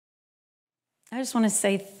I just want to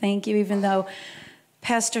say thank you, even though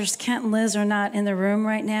Pastors Kent and Liz are not in the room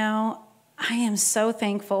right now. I am so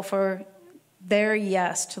thankful for their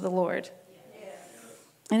yes to the Lord. Yes.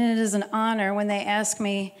 And it is an honor when they ask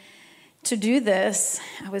me to do this.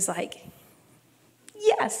 I was like,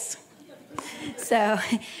 yes. So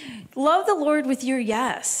love the Lord with your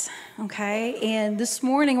yes, okay? And this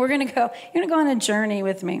morning you're going to go on a journey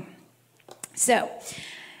with me. So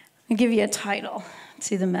I'll give you a title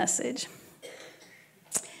to the message.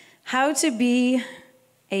 How to be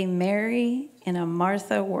a Mary in a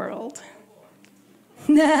Martha world.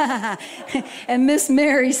 And Miss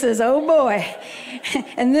Mary says, oh boy.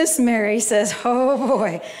 And this Mary says, oh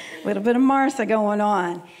boy. A little bit of Martha going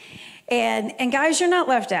on. And guys, you're not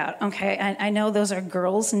left out, okay? I know those are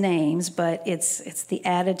girls' names, but it's the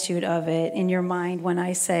attitude of it in your mind when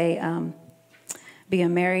I say be a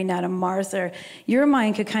Mary, not a Martha. Your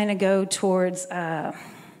mind could kind of go towards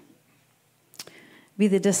be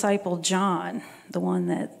the disciple John, the one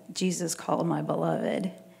that Jesus called my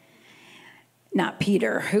beloved. Not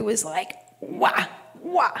Peter, who was like, wah,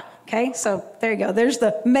 wah. Okay, so there you go. There's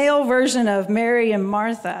the male version of Mary and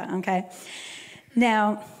Martha, okay?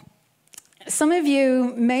 Now, some of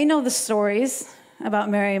you may know the stories about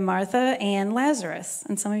Mary and Martha and Lazarus,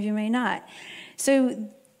 and some of you may not. So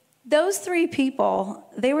those three people,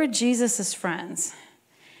 they were Jesus's friends.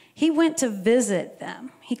 He went to visit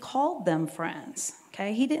them. He called them friends,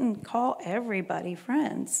 okay? He didn't call everybody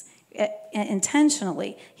friends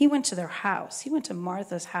intentionally. He went to their house. He went to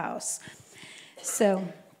Martha's house. So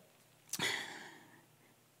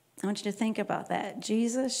I want you to think about that.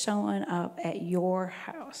 Jesus showing up at your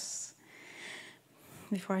house.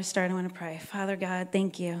 Before I start, I want to pray. Father God,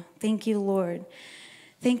 thank you. Thank you, Lord.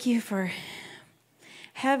 Thank you for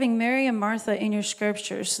having Mary and Martha in your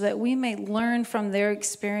scriptures so that we may learn from their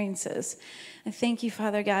experiences. I thank you,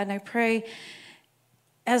 Father God, and I pray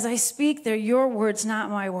as I speak, they're your words,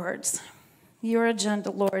 not my words. Your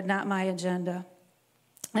agenda, Lord, not my agenda.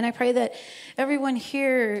 And I pray that everyone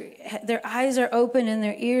here, their eyes are open and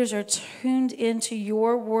their ears are tuned into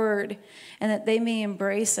your word, and that they may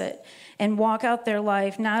embrace it and walk out their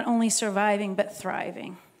life, not only surviving, but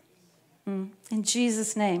thriving. In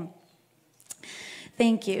Jesus' name.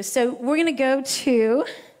 Thank you. So we're going to go to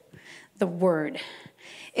the word.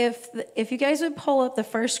 If you guys would pull up the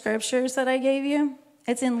first scriptures that I gave you,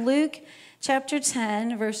 it's in Luke chapter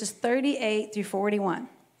 10, verses 38 through 41.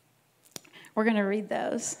 We're going to read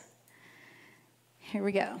those. Here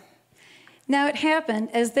we go. Now it happened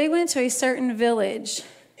as they went to a certain village,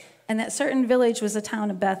 and that certain village was the town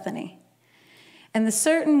of Bethany. And the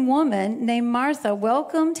certain woman named Martha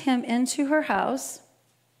welcomed him into her house.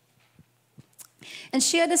 And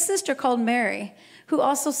she had a sister called Mary, who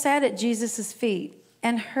also sat at Jesus' feet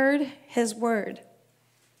and heard his word.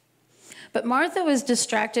 But Martha was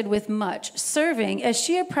distracted with much serving. As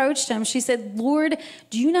she approached him, she said, Lord,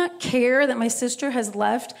 do you not care that my sister has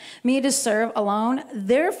left me to serve alone?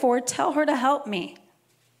 Therefore, tell her to help me.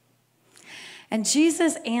 And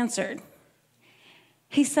Jesus answered.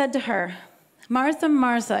 He said to her, Martha,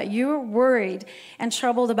 Martha, you are worried and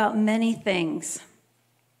troubled about many things.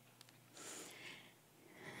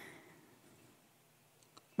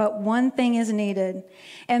 But one thing is needed,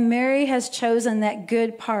 and Mary has chosen that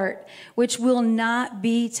good part, which will not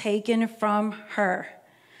be taken from her.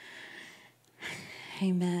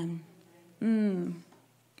 Amen.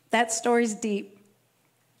 That story's deep.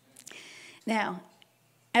 Now,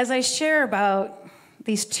 as I share about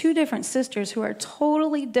these two different sisters who are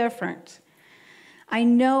totally different, I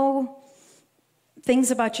know things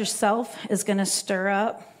about yourself is going to stir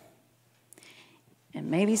up. And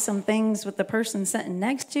maybe some things with the person sitting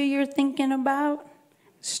next to you you're thinking about,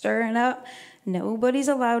 stirring up. Nobody's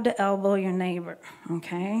allowed to elbow your neighbor,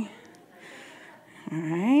 okay? All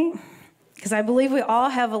right? Because I believe we all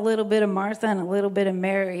have a little bit of Martha and a little bit of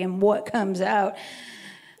Mary, and what comes out,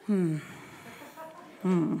 It's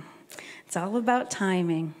all about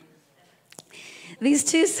timing. These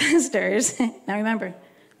two sisters, now remember,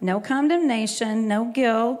 no condemnation, no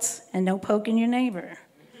guilt, and no poking your neighbor,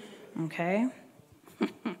 okay?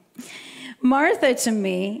 Martha, to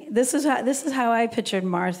me, this is how I pictured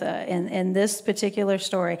Martha in this particular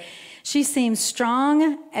story. She seemed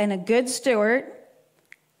strong and a good steward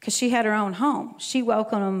because she had her own home. She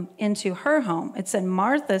welcomed them into her home. It's in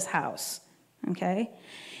Martha's house, okay?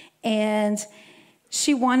 And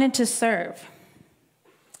she wanted to serve.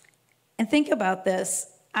 And think about this.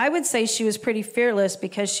 I would say she was pretty fearless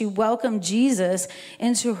because she welcomed Jesus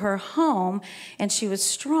into her home and she was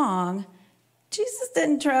strong. Jesus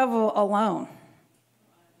didn't travel alone.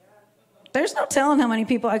 There's no telling how many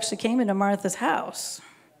people actually came into Martha's house.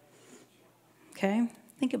 okay?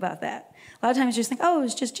 Think about that. A lot of times you just think, oh, it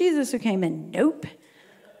was just Jesus who came in. Nope.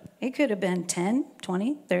 It could have been 10,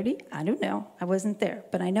 20, 30. I don't know. I wasn't there.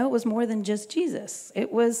 But I know it was more than just Jesus.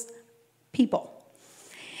 It was people.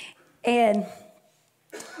 And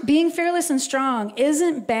being fearless and strong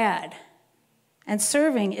isn't bad. And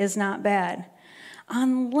serving is not bad.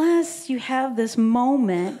 Unless you have this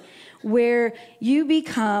moment where you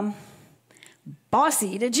become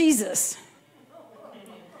bossy to Jesus.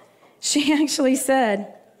 She actually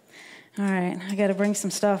said, all right, I got to bring some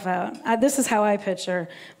stuff out. This is how I picture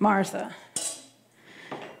Martha.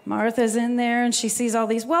 Martha's in there, and she sees all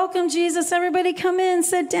these, welcome, Jesus, everybody come in,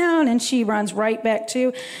 sit down. And she runs right back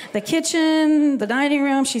to the kitchen, the dining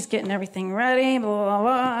room. She's getting everything ready, blah, blah,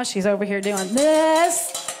 blah. She's over here doing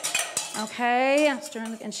this. Okay,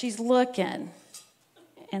 and she's looking.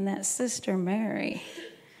 And that Sister Mary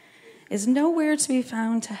is nowhere to be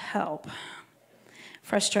found to help.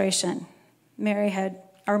 Frustration.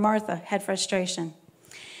 Martha had frustration.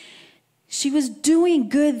 She was doing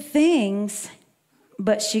good things,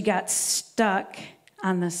 but she got stuck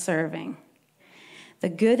on the serving. The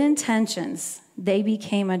good intentions, they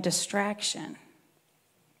became a distraction.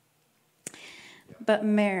 But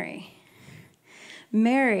Mary,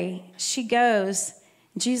 she goes,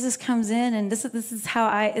 Jesus comes in, and this is how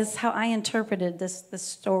I interpreted this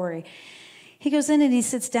story. He goes in and he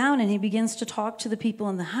sits down and he begins to talk to the people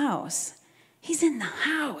in the house. He's in the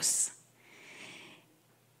house.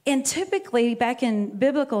 And typically, back in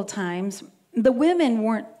biblical times, the women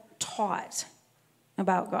weren't taught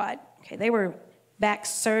about God. Okay, they were back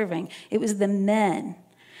serving. It was the men.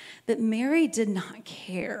 But Mary did not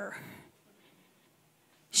care.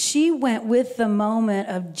 She went with the moment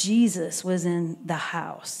of Jesus was in the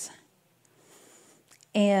house.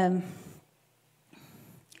 And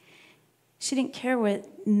she didn't care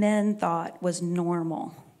what men thought was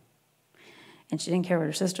normal. And she didn't care what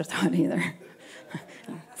her sister thought either.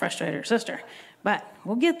 Frustrated her sister. But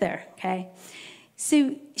we'll get there, okay?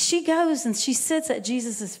 So she goes and she sits at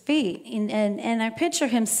Jesus' feet. And I picture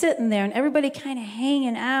him sitting there and everybody kind of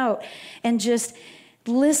hanging out and just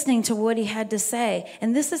listening to what he had to say.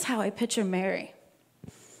 And this is how I picture Mary.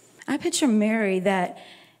 I picture Mary that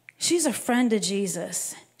she's a friend of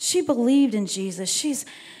Jesus. She believed in Jesus.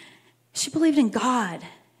 She believed in God.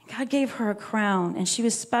 God gave her a crown, and she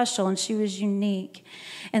was special, and she was unique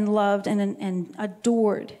and loved and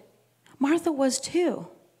adored. Martha was too.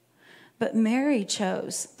 But Mary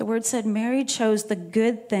chose. The word said Mary chose the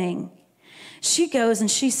good thing. She goes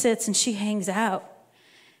and she sits and she hangs out.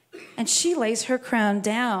 And she lays her crown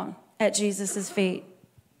down at Jesus' feet.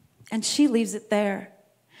 And she leaves it there.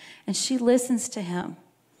 And she listens to him.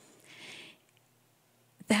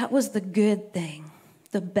 That was the good thing,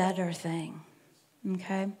 the better thing.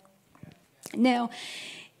 Okay? Now,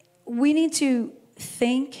 we need to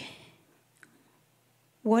think,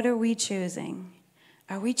 what are we choosing?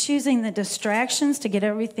 Are we choosing the distractions to get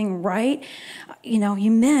everything right? You know,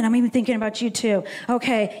 you men, I'm even thinking about you too.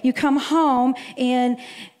 Okay, you come home and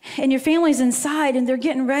your family's inside and they're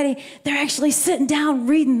getting ready. They're actually sitting down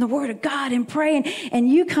reading the Word of God and praying. And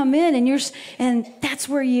you come in and that's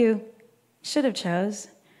where you should have chose.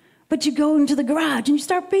 But you go into the garage and you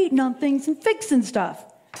start beating on things and fixing stuff.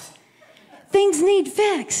 Things need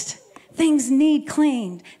fixed. Things need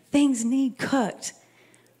cleaned. Things need cooked.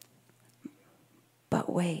 But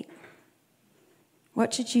wait,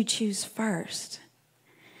 what should you choose first?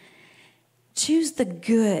 Choose the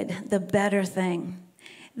good, the better thing.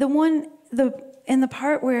 In the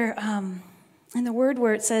part where, in the word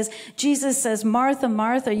where it says, Jesus says, Martha,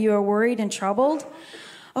 Martha, you are worried and troubled.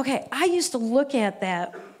 Okay, I used to look at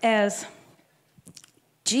that as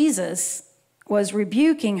Jesus was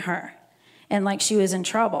rebuking her and like she was in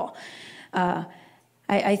trouble.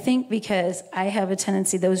 I think because I have a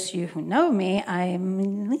tendency, those of you who know me,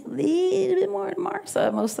 I'm a little bit more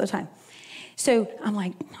Martha most of the time. So I'm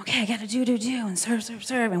like, okay, I got to do, and serve.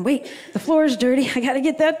 And wait, the floor is dirty. I got to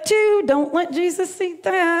get that too. Don't let Jesus see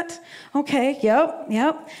that. Okay,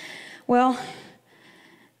 yep. Well,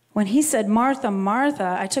 when he said, Martha,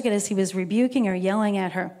 Martha, I took it as he was rebuking or yelling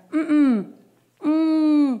at her.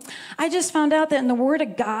 I just found out that in the Word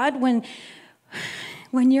of God, when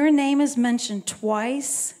your name is mentioned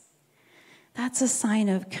twice, that's a sign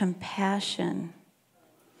of compassion.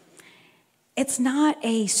 It's not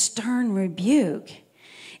a stern rebuke.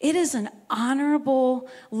 It is an honorable,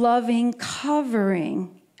 loving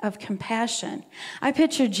covering of compassion. I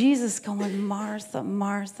picture Jesus going, Martha,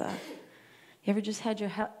 Martha. You ever just had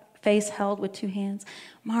your face held with two hands?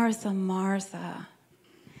 Martha, Martha.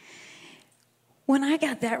 When I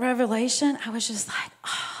got that revelation, I was just like,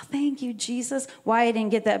 oh, Oh, thank you, Jesus. Why I didn't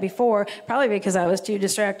get that before? Probably because I was too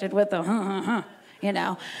distracted with the, you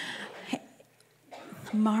know.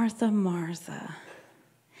 Martha, Martha.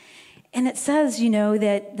 And it says, you know,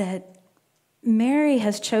 that Mary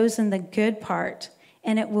has chosen the good part,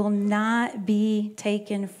 and it will not be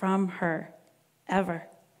taken from her, ever.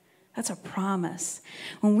 That's a promise.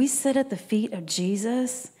 When we sit at the feet of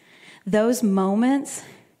Jesus, those moments,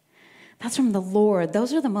 that's from the Lord.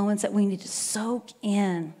 Those are the moments that we need to soak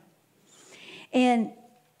in. And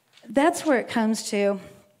that's where it comes to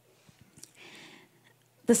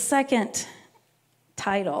the second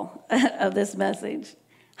title of this message,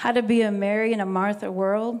 How to Be a Mary in a Martha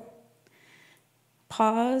World.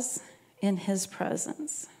 Pause in his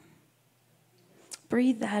presence.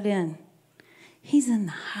 Breathe that in. He's in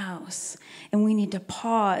the house, and we need to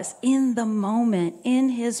pause in the moment, in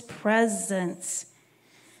his presence.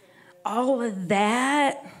 All of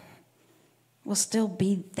that will still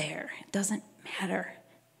be there. It doesn't matter.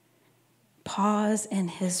 Pause in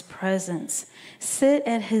his presence. Sit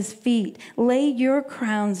at his feet. Lay your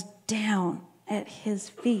crowns down at his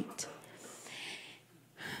feet.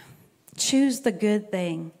 Choose the good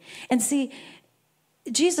thing. And see,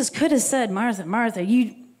 Jesus could have said, Martha, Martha,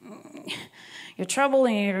 you're troubled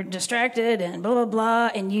and you're distracted and blah, blah, blah,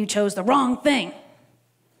 and you chose the wrong thing.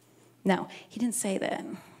 No, he didn't say that,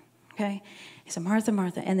 okay? He said, Martha,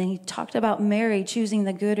 Martha, and then he talked about Mary choosing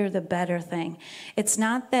the good or the better thing. It's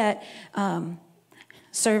not that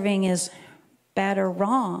serving is bad or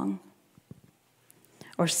wrong,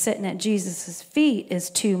 or sitting at Jesus' feet is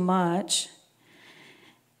too much.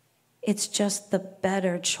 It's just the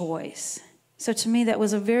better choice. So to me, that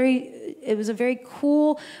was a very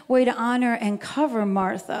cool way to honor and cover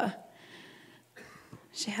Martha.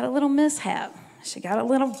 She had a little mishap. She got a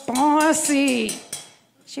little bossy.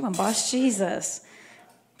 She even bossed Jesus.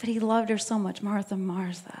 But he loved her so much. Martha,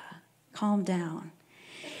 Martha, calm down.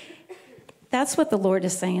 That's what the Lord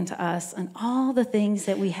is saying to us. And all the things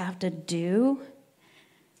that we have to do,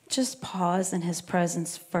 just pause in his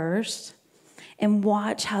presence first and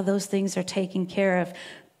watch how those things are taken care of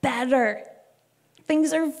better.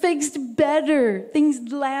 Things are fixed better.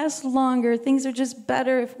 Things last longer. Things are just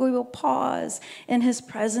better if we will pause in his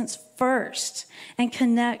presence first and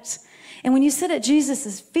connect. And when you sit at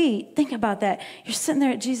Jesus' feet, think about that. You're sitting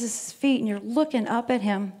there at Jesus' feet and you're looking up at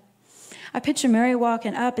him. I picture Mary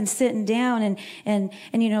walking up and sitting down and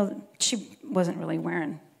you know, she wasn't really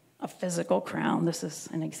wearing a physical crown. This is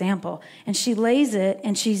an example. And she lays it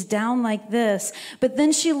and she's down like this. But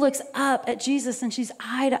then she looks up at Jesus and she's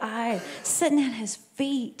eye to eye, sitting at his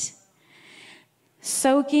feet,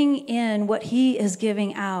 soaking in what he is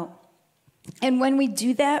giving out. And when we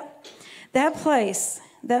do that, that place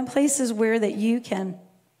is where that you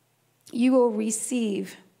will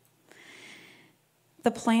receive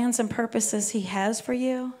the plans and purposes he has for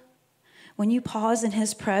you. When you pause in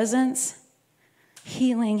his presence,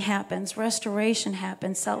 healing happens, restoration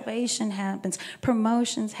happens, salvation happens,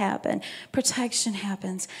 promotions happen, protection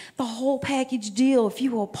happens. The whole package deal, if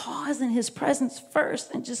you will pause in his presence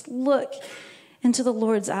first and just look into the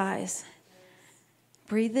Lord's eyes.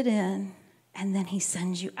 Breathe it in, and then he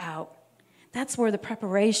sends you out. That's where the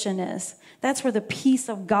preparation is. That's where the peace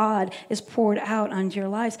of God is poured out onto your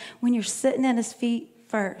lives. When you're sitting at his feet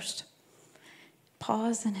first.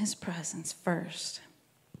 Pause in his presence first.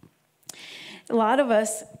 A lot of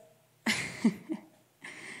us,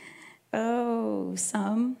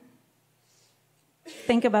 some.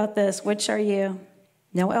 Think about this. Which are you?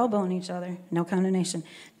 No elbowing each other. No condemnation.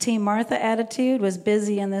 Team Martha attitude was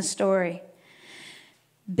busy in this story.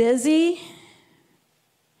 Busy.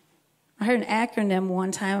 I heard an acronym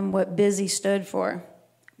one time what busy stood for.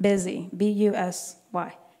 Busy.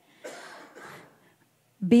 B-U-S-Y.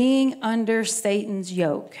 Being under Satan's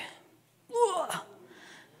yoke. Ugh.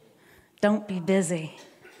 Don't be busy.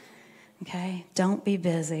 Okay? Don't be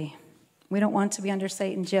busy. We don't want to be under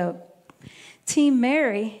Satan's yoke. Team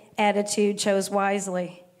Mary attitude chose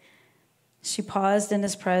wisely. She paused in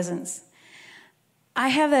his presence. I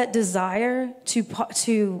have that desire to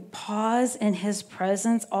pause in his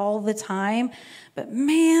presence all the time. But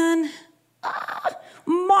man,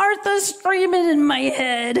 Martha's screaming in my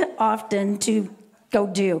head often to go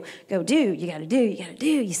do. You got to do.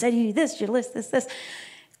 You said you need this, your list, this.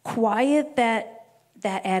 Quiet that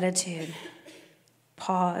attitude.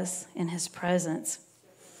 Pause in his presence.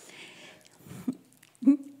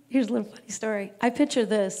 Here's a little funny story. I picture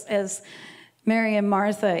this as Mary and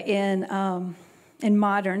Martha in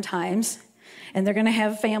modern times, and they're going to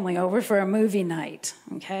have family over for a movie night,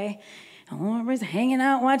 okay? And everybody's hanging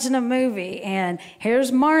out watching a movie, and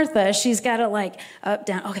here's Martha. She's got it like up,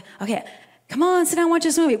 down. Okay, Come on, sit down and watch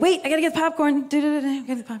this movie. Wait, I got to get the popcorn.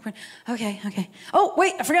 Get the popcorn. Okay. Oh,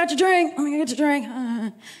 wait, I forgot your drink. Let me get your drink.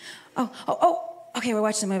 Okay, we're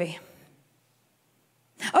watching the movie.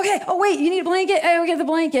 Okay, oh, wait, you need a blanket? Hey, we get the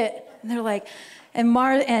blanket. And they're like,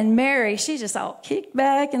 and Mary, she's just all kicked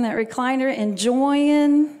back in that recliner,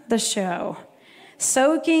 enjoying the show,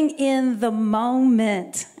 soaking in the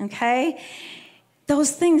moment, okay?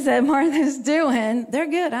 Those things that Martha's doing, they're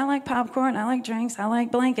good. I like popcorn, I like drinks, I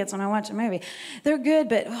like blankets when I watch a movie. They're good,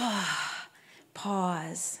 but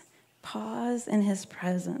pause in his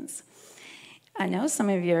presence. I know some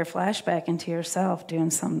of you are flashbacking to yourself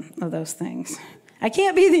doing some of those things. I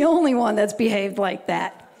can't be the only one that's behaved like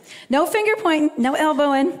that. No finger pointing, no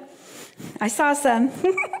elbowing. I saw some.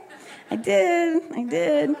 I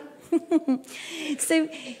did. So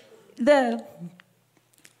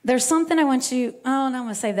there's something I want you, no, I'm going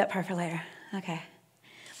to save that part for later. Okay.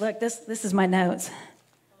 Look, this is my notes.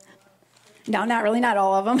 No, not really, not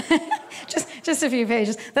all of them. just a few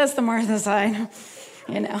pages. That's the Martha side,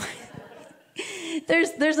 you know.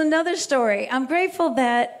 There's another story. I'm grateful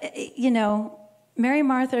that, Mary,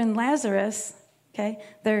 Martha, and Lazarus, okay,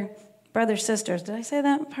 they're brothers, sisters. Did I say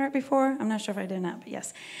that part before? I'm not sure if I did or not, but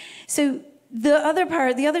yes. So the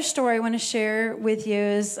other story I want to share with you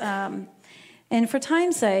is, and for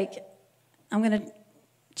time's sake, I'm going to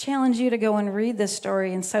challenge you to go and read this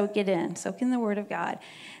story and soak in the Word of God.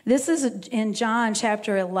 This is in John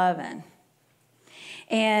chapter 11.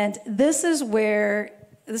 And this is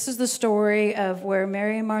the story of where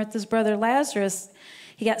Mary and Martha's brother Lazarus,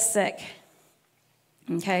 he got sick.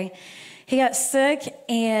 Okay? He got sick,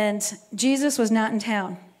 and Jesus was not in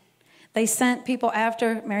town. Mary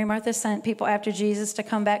and Martha sent people after Jesus to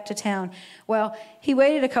come back to town. Well, he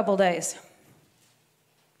waited a couple days.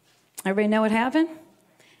 Everybody know what happened?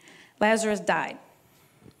 Lazarus died.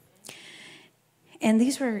 And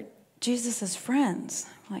these were Jesus' friends.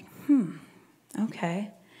 Like, okay.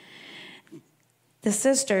 The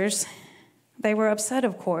sisters, they were upset,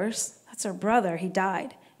 of course. That's her brother. He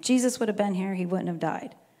died. Jesus would have been here. He wouldn't have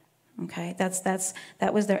died. Okay?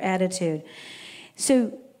 That was their attitude.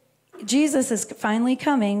 So Jesus is finally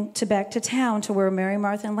coming back to town to where Mary,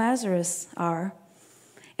 Martha, and Lazarus are.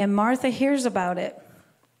 And Martha hears about it.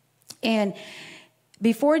 And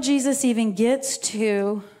before Jesus even gets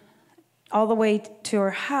all the way to her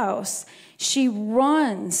house, she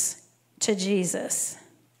runs to Jesus.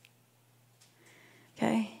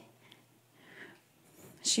 Okay?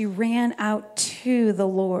 She ran out to the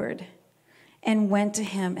Lord and went to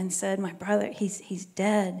him and said, my brother, he's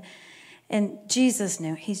dead. And Jesus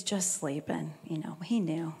knew, he's just sleeping. He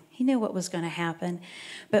knew what was going to happen.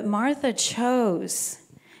 But Martha chose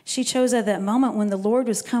at that moment when the Lord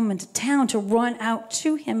was coming to town to run out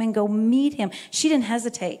to him and go meet him. She didn't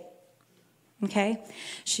hesitate. Okay?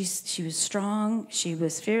 She was strong. She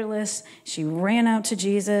was fearless. She ran out to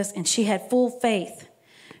Jesus, and she had full faith.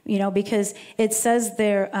 Because it says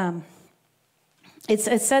there, it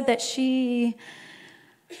said that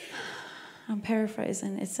I'm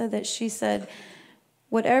paraphrasing. It said that she said,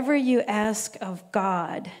 whatever you ask of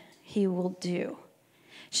God, he will do.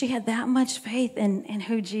 She had that much faith in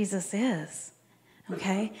who Jesus is,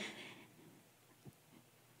 okay?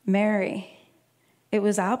 Mary, it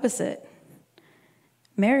was opposite.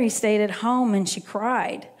 Mary stayed at home and she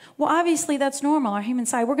cried. Well, obviously that's normal, our human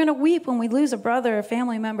side. We're going to weep when we lose a brother, a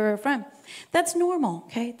family member, or a friend. That's normal,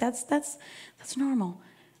 okay? That's normal.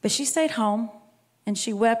 But she stayed home and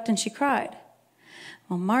she wept and she cried.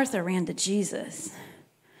 Well, Martha ran to Jesus.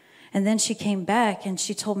 And then she came back and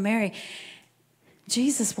she told Mary,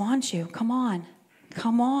 Jesus wants you. Come on.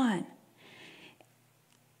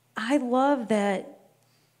 I love that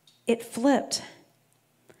it flipped.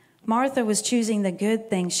 Martha was choosing the good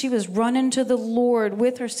thing. She was running to the Lord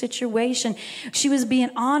with her situation. She was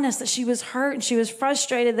being honest that she was hurt and she was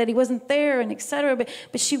frustrated that he wasn't there and etc.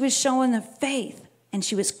 But she was showing the faith and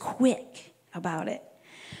she was quick about it.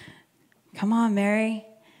 Come on, Mary.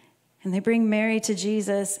 And they bring Mary to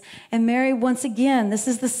Jesus. And Mary, once again, this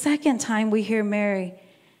is the second time we hear Mary.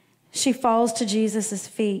 She falls to Jesus'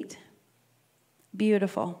 feet.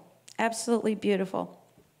 Beautiful. Absolutely beautiful.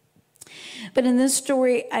 But in this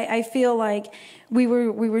story, I feel like we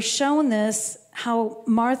were shown this, how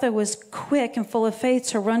Martha was quick and full of faith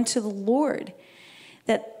to run to the Lord.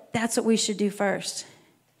 That's what we should do first.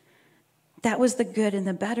 That was the good and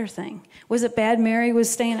the better thing. Was it bad Mary was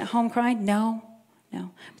staying at home crying? No.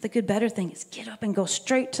 But the good, better thing is get up and go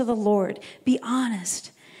straight to the Lord. Be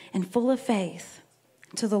honest and full of faith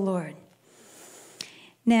to the Lord.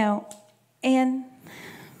 Now, and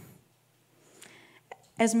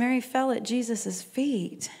as Mary fell at Jesus'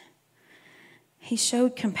 feet, He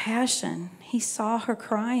showed compassion. He saw her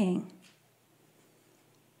crying.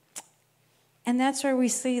 And that's where we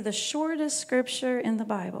see the shortest scripture in the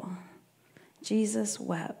Bible. Jesus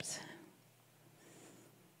wept.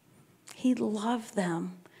 He loved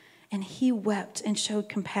them, and he wept and showed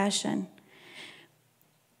compassion.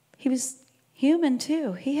 He was human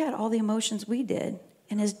too. He had all the emotions we did,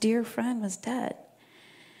 and his dear friend was dead.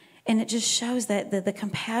 And it just shows that the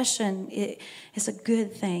compassion is a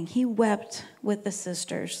good thing. He wept with the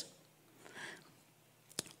sisters.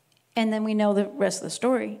 And then we know the rest of the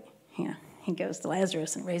story. Yeah, he goes to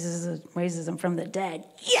Lazarus and raises him from the dead.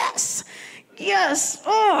 Yes! Yes!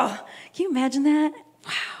 Oh! Can you imagine that?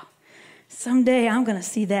 Wow. Someday I'm going to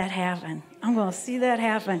see that happen. I'm going to see that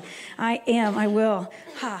happen. I will.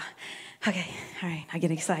 Ha. Okay, all right, I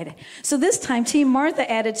get excited. So this time, Team Martha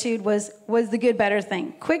attitude was the good, better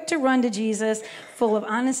thing. Quick to run to Jesus, full of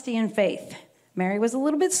honesty and faith. Mary was a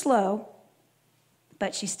little bit slow,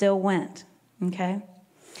 but she still went, okay?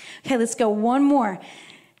 Okay, let's go one more.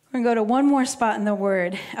 We're going to go to one more spot in the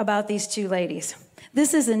Word about these two ladies.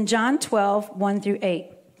 This is in John 12, 1 through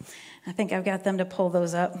 8. I think I've got them to pull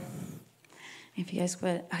those up. If you guys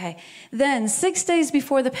would. Okay. Then, 6 days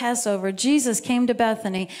before the Passover, Jesus came to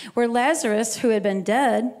Bethany, where Lazarus, who had been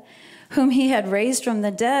dead, whom he had raised from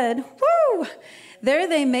the dead, there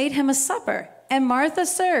they made him a supper, and Martha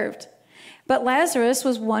served. But Lazarus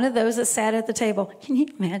was one of those that sat at the table. Can you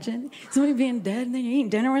imagine somebody being dead and then you're eating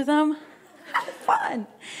dinner with them? How fun.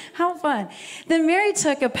 How fun. Then Mary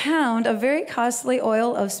took a pound of very costly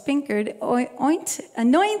oil of spikenard,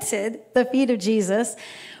 anointed the feet of Jesus,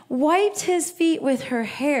 wiped his feet with her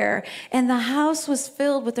hair, and the house was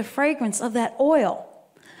filled with the fragrance of that oil.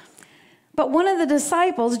 But one of the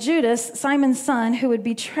disciples, Judas, Simon's son, who would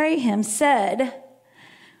betray him, said,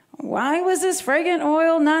 "Why was this fragrant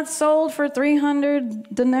oil not sold for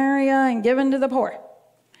 300 denarii and given to the poor?"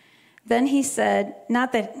 Then he said,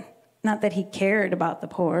 not that he cared about the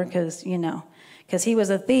poor, because he was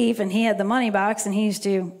a thief and he had the money box and he used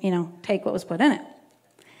to, take what was put in it.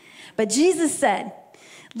 But Jesus said,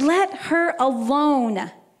 "Let her alone.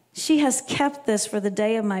 She has kept this for the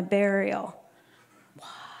day of my burial."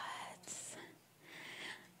 What?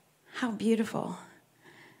 How beautiful.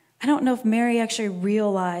 I don't know if Mary actually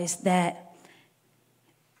realized that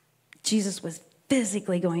Jesus was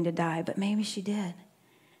physically going to die, but maybe she did.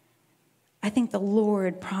 I think the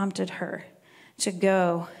Lord prompted her to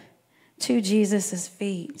go to Jesus'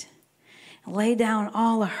 feet, lay down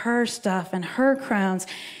all of her stuff and her crowns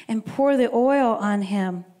and pour the oil on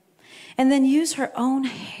him, and then use her own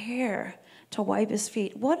hair to wipe his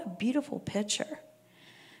feet. What a beautiful picture.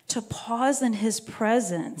 To pause in his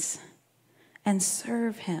presence and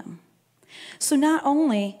serve him. So not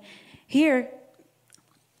only here,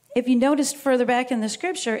 if you noticed further back in the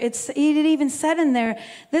scripture, it even said in there,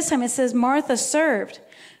 this time it says Martha served.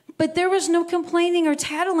 But there was no complaining or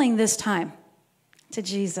tattling this time to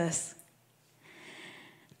Jesus.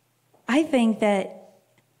 I think that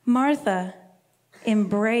Martha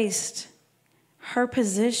embraced her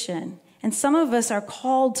position. And some of us are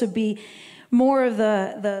called to be more of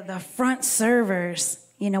the front servers.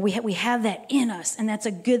 We have that in us, and that's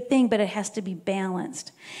a good thing, but it has to be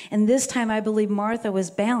balanced. And this time I believe Martha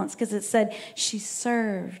was balanced because it said she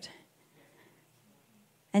served.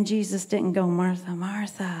 And Jesus didn't go, "Martha,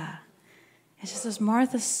 Martha." It just says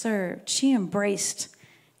Martha served. She embraced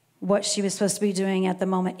what she was supposed to be doing at the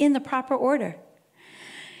moment in the proper order.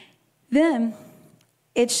 Then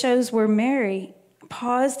it shows where Mary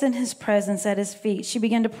paused in his presence at his feet. She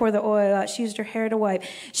began to pour the oil out. She used her hair to wipe.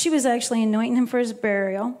 She was actually anointing him for his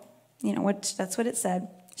burial. That's what it said.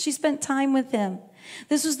 She spent time with him.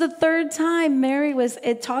 This was the third time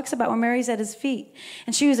it talks about when Mary's at his feet.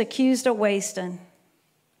 And she was accused of wasting.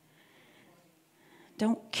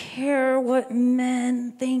 Don't care what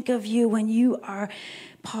men think of you when you are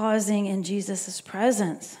pausing in Jesus'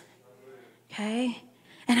 presence. Okay?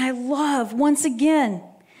 And I love, once again,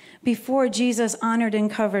 before Jesus honored and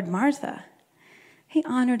covered Martha, he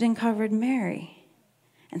honored and covered Mary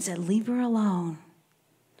and said, "Leave her alone."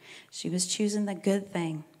 She was choosing the good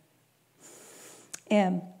thing.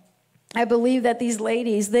 And I believe that these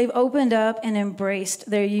ladies, they've opened up and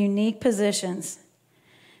embraced their unique positions.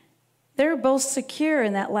 They're both secure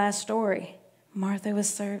in that last story. Martha was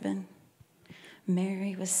serving.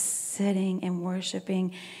 Mary was sitting and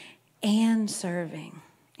worshiping and serving.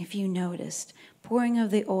 If you noticed, pouring of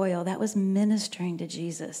the oil, that was ministering to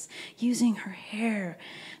Jesus, using her hair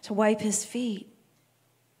to wipe his feet.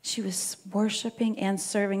 She was worshiping and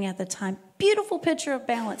serving at the time. Beautiful picture of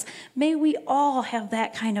balance. May we all have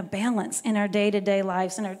that kind of balance in our day-to-day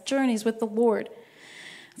lives and our journeys with the Lord.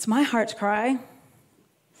 It's my heart's cry.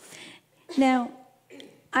 Now,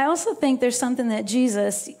 I also think there's something that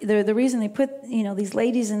Jesus, the reason they put, these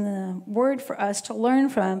ladies in the Word for us to learn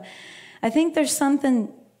from, I think there's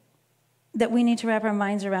something that we need to wrap our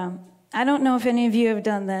minds around. I don't know if any of you have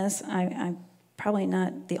done this. I'm probably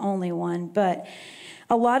not the only one, but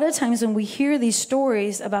a lot of times when we hear these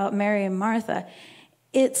stories about Mary and Martha,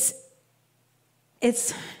 it's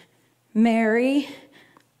Mary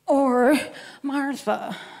or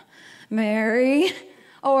Martha. Mary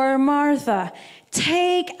or Martha.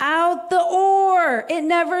 Take out the or. It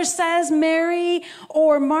never says Mary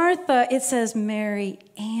or Martha. It says Mary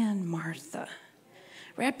and Martha.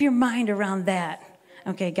 Wrap your mind around that.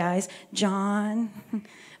 Okay, guys. John,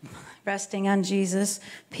 resting on Jesus.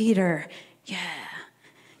 Peter, yeah.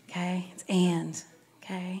 Okay, it's and.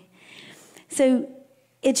 Okay. So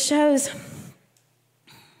it shows,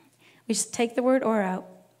 we just take the word or out,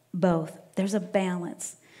 both. There's a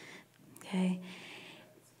balance. Okay.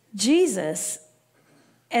 Jesus,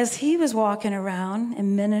 as he was walking around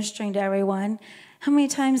and ministering to everyone, how many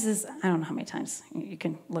times I don't know how many times, you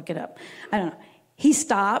can look it up. I don't know. He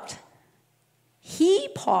stopped. He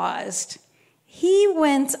paused. He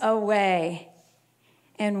went away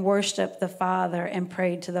and worshiped the Father and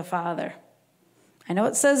prayed to the Father. I know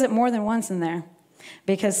it says it more than once in there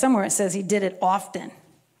because somewhere it says he did it often.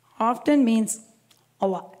 Often means a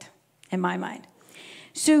lot in my mind.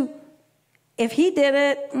 So if he did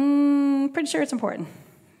it, pretty sure it's important.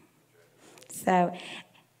 So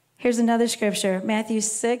here's another scripture, Matthew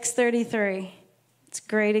 6:33. It's a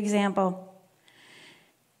great example.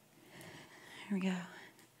 Here we go.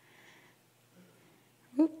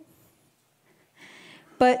 Whoop.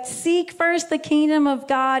 But seek first the kingdom of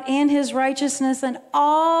God and his righteousness, and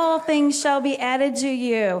all things shall be added to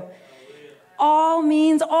you. All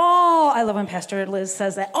means all. I love when Pastor Liz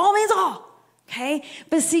says that. All means all. Okay?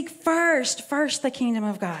 But seek first the kingdom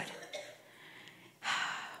of God.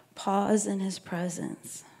 Pause in his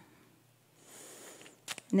presence.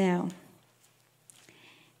 Now,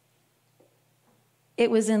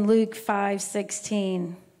 it was in Luke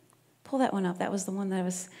 5:16. Pull that one up. That was the one that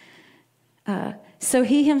was. So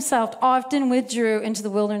he himself often withdrew into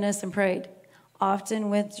the wilderness and prayed.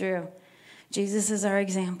 Often withdrew. Jesus is our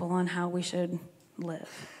example on how we should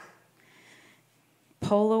live.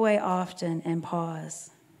 Pull away often and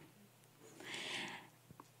pause.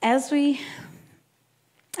 As we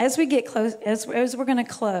get close, as we're going to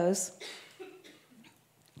close,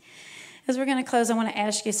 I want to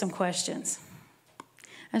ask you some questions.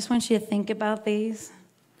 I just want you to think about these.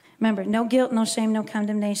 Remember, no guilt, no shame, no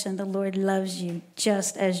condemnation. The Lord loves you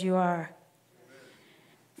just as you are.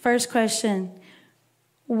 First question,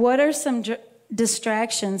 what are some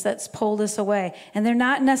distractions that's pulled us away? And they're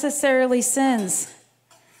not necessarily sins.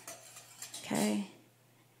 Okay?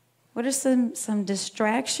 What are some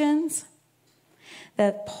distractions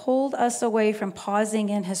that pulled us away from pausing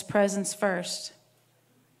in his presence first?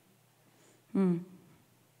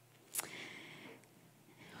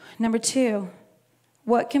 Number 2,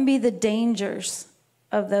 what can be the dangers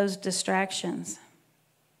of those distractions?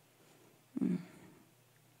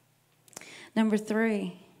 Number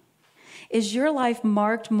 3, is your life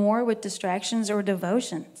marked more with distractions or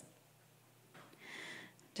devotions?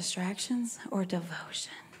 Distractions or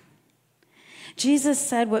devotion? Jesus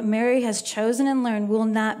said what Mary has chosen and learned will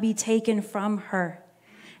not be taken from her.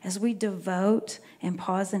 As we devote and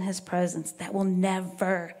pause in his presence, that will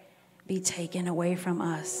never be taken away from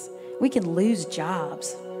us. We can lose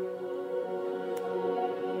jobs,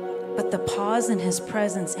 but the pause in his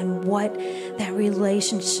presence and what that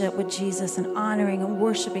relationship with Jesus and honoring and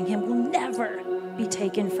worshiping him will never be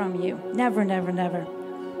taken from you. Never, never, never.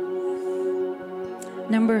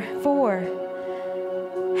 Number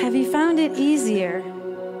 4, have you found it easier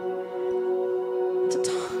to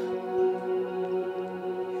talk?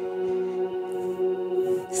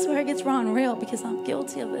 This is where it gets raw and real because I'm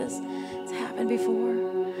guilty of this. It's happened before.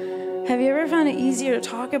 Have you ever found it easier to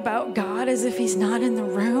talk about God as if he's not in the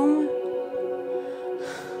room?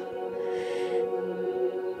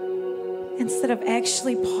 Instead of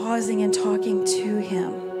actually pausing and talking to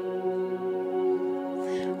him.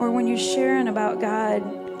 Or when you're sharing about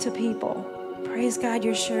God to people, praise God,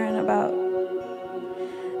 you're sharing about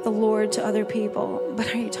the Lord to other people. But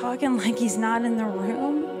are you talking like he's not in the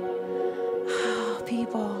room? Oh,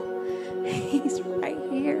 people, he's right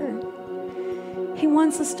here. He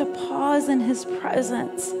wants us to pause in his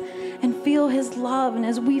presence and feel his love. And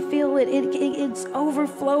as we feel it, it's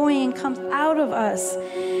overflowing and comes out of us.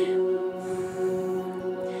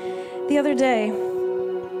 The other day,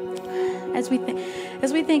 as we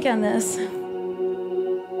think on this,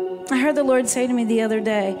 I heard the Lord say to me the other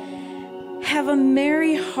day, have a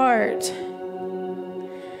merry heart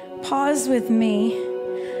pause with me.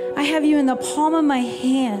 I have you in the palm of my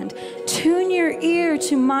hand. Tune your ear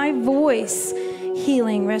to my voice.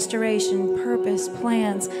 Healing, restoration, purpose,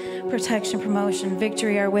 plans, protection, promotion,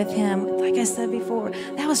 victory are with him. Like I said before,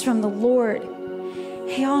 that was from the Lord.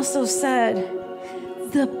 He also said,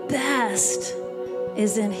 the best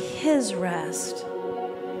is in his rest.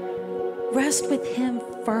 Rest with him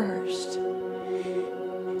first.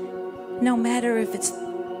 No matter if it's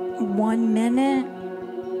 1 minute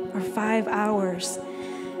or 5 hours,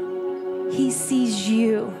 he sees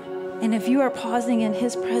you. And if you are pausing in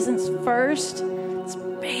his presence first, it's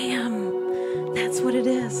bam. That's what it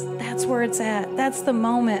is. That's where it's at. That's the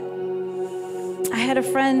moment. I had a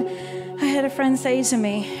friend say to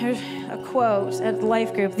me, here's a quote at the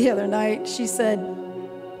life group the other night. She said,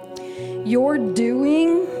 your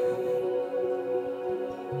doing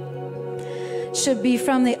should be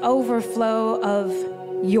from the overflow of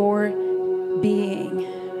your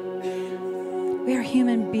being. We are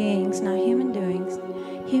human beings, not human doings.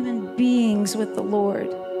 Human beings with the Lord.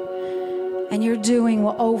 And your doing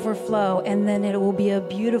will overflow, and then it will be a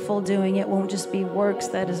beautiful doing. It won't just be works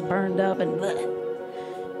that is burned up and bleh.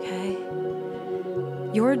 Okay?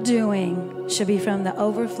 Your doing should be from the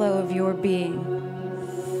overflow of your being.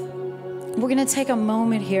 We're going to take a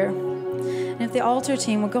moment here. And if the altar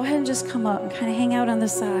team will go ahead and just come up and kind of hang out on the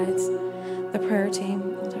sides, the prayer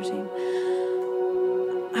team, altar team.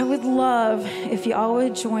 I would love if you all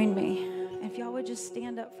would join me. If y'all would just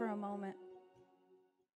stand up for a moment.